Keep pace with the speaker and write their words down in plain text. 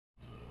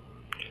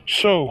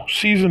So,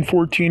 season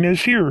 14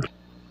 is here.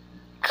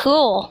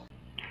 Cool.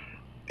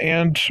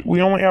 And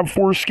we only have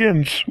 4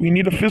 skins. We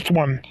need a 5th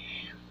one.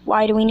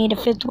 Why do we need a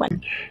 5th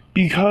one?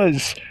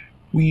 Because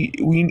we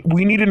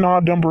need an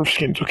odd number of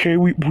skins, okay?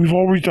 We've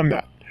always done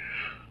that.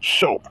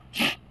 So,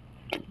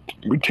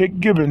 we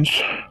take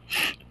Gibbons,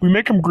 we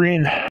make him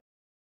green.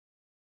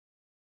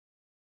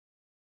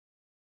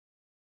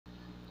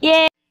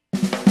 Yay!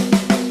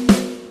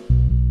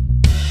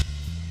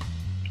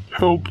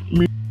 Help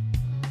me.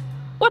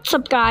 What's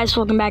up, guys?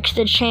 Welcome back to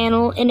the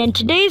channel, and in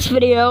today's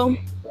video,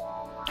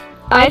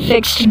 I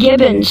fixed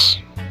Gibbons.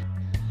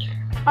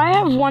 I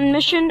have one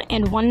mission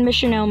and one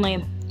mission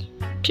only.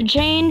 To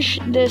change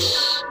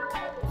this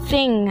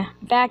thing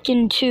back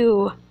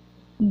into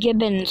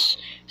Gibbons.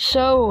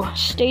 So,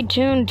 stay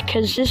tuned,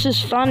 because this is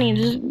funny.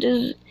 This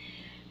is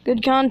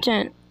good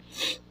content.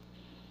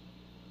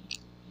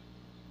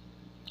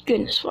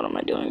 Goodness, what am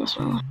I doing this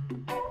one?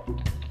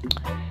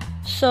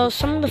 So,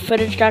 some of the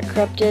footage got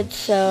corrupted,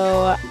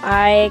 so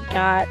I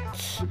got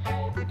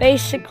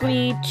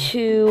basically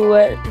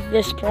to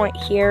this point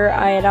here.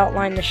 I had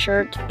outlined the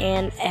shirt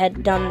and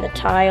had done the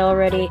tie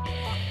already.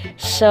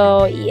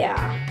 So,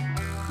 yeah.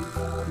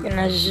 I'm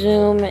gonna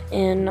zoom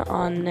in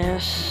on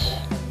this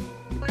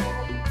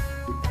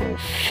and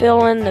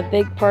fill in the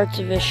big parts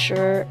of his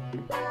shirt.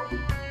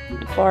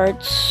 The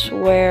parts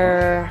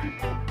where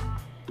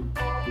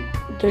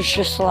there's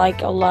just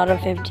like a lot of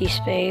empty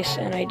space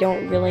and I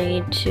don't really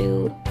need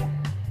to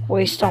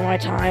waste all my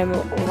time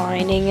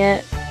lining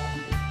it.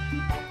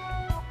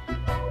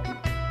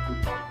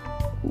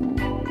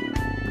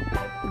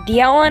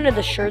 The outline of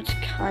the shirt's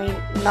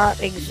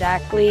not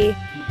exactly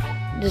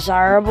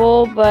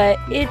desirable, but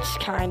it's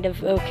kind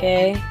of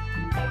okay.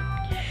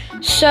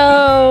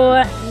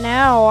 So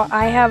now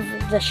I have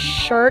the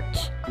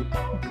shirt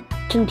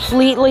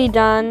completely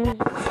done.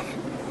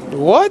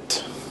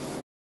 What?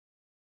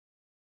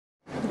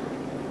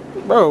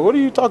 Bro, what are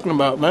you talking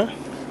about, man?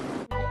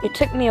 It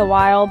took me a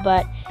while,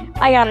 but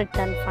I got it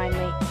done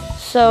finally.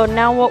 So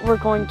now what we're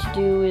going to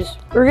do is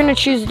we're going to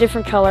choose a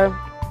different color.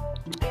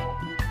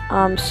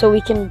 So we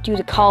can do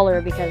the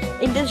collar, because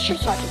this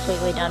shirt's not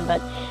completely done,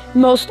 but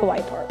most of the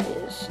white part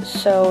is.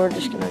 So we're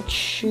just going to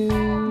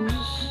choose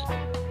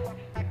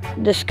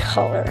this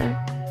color.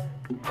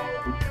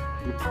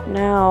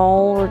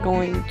 Now we're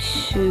going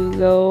to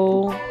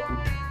go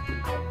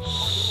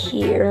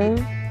here.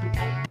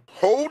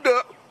 Hold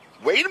up.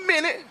 Wait a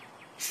minute.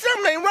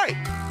 Something ain't right.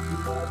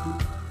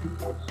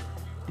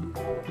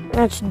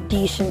 That's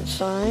decent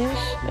size.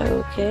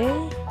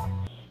 Okay.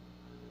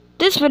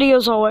 This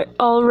video's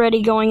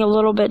already going a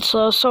little bit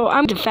slow, so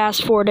I'm going to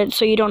fast forward it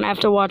so you don't have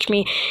to watch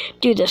me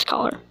do this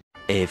color.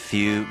 A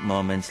few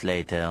moments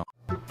later.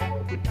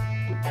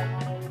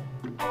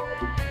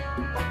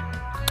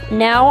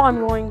 Now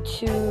I'm going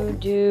to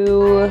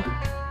do...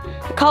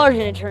 The color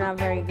didn't turn out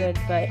very good,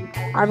 but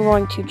I'm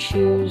going to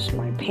choose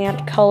my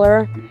pant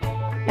color.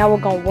 Now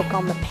we're going to work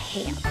on the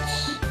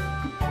pants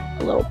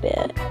a little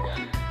bit.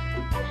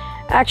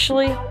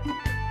 Actually,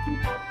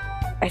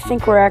 I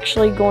think we're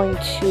actually going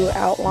to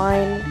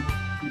outline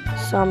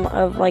some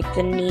of like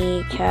the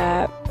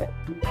kneecap.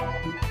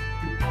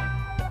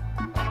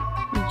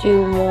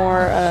 Do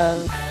more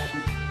of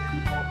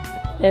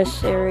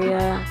this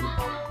area.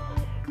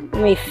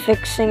 We're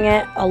fixing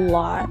it a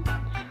lot.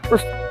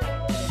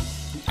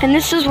 And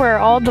this is where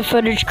all the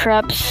footage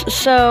corrupts.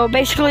 So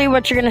basically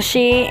what you're gonna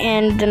see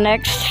in the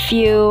next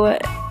few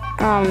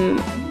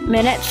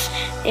minutes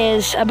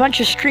is a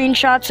bunch of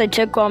screenshots I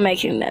took while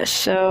making this.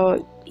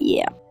 So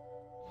yeah.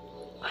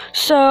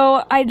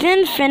 So I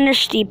then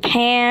finished the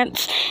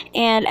pants,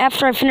 and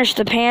after I finished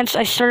the pants,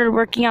 I started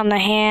working on the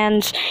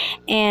hands,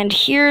 and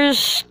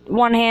here's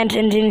one hand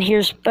and then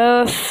here's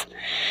both.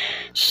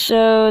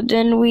 So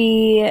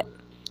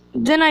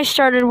then I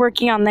started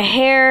working on the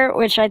hair,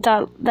 which I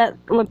thought that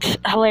looked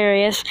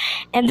hilarious.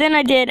 And then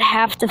I did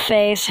half the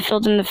face, I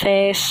filled in the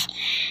face.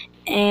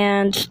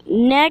 And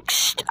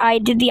next I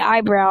did the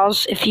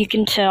eyebrows, if you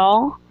can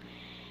tell.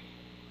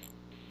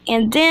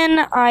 And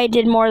then I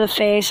did more of the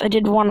face. I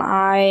did one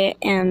eye,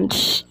 and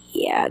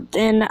yeah,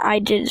 then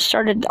I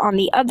started on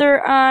the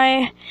other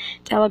eye.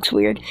 That looks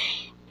weird.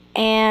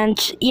 And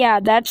yeah,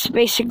 that's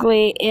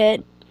basically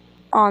it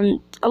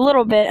on a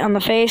little bit on the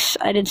face.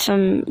 I did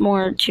some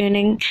more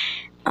tuning.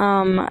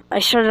 I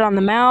started on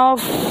the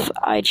mouth.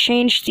 I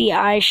changed the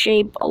eye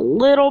shape a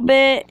little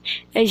bit.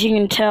 As you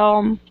can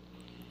tell,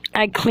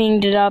 I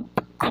cleaned it up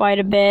quite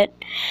a bit.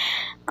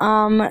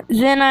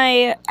 Then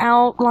I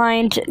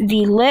outlined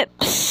the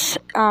lips.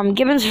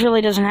 Gibbons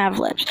really doesn't have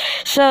lips.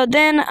 So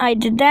then I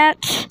did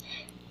that.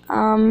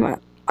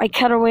 I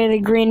cut away the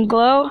green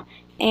glow,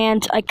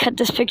 and I cut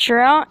this picture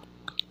out.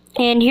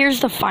 And here's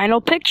the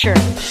final picture.